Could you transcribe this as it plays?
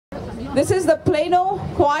This is the Plano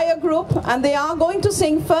choir group, and they are going to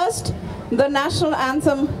sing first the national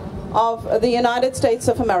anthem of the United States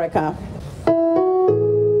of America.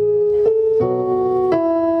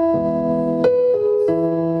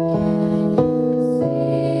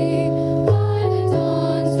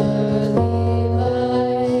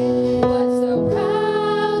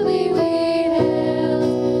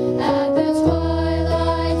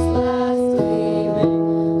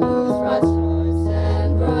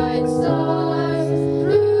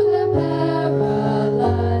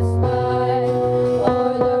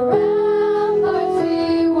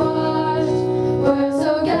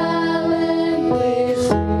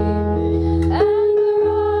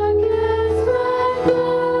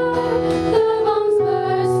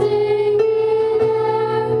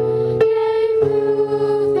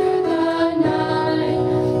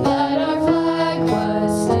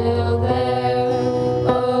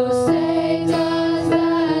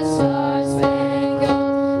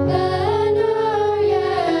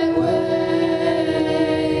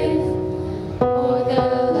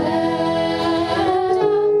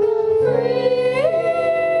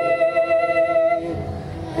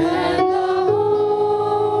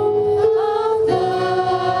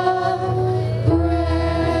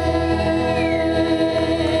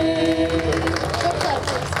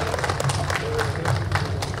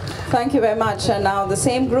 Thank you very much. And now the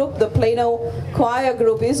same group, the Plano choir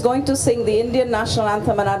group, is going to sing the Indian national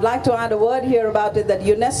anthem. And I'd like to add a word here about it, that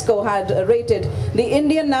UNESCO had rated the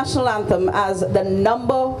Indian national anthem as the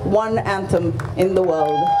 #1 anthem in the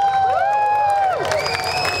world.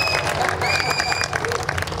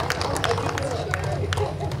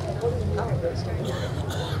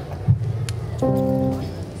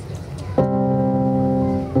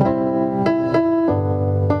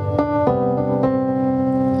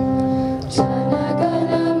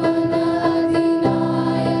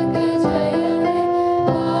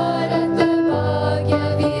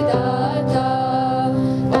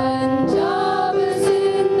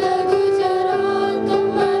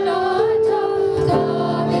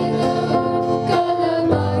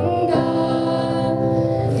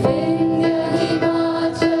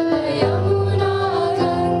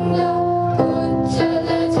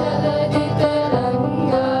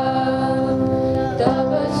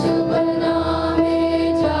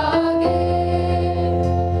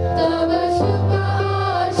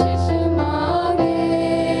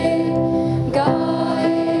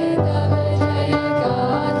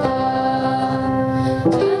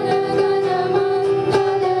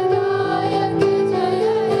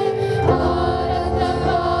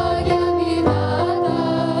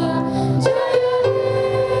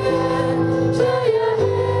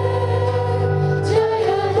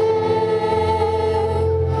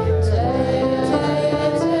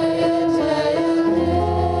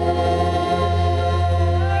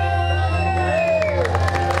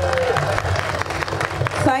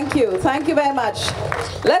 Thank you very much.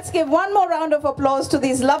 Let's give one more round of applause to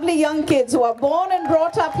these lovely young kids who are born and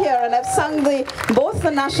brought up here and have sung both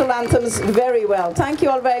the national anthems very well. Thank you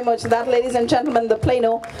all very much. That, ladies and gentlemen, the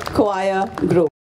Plano choir group.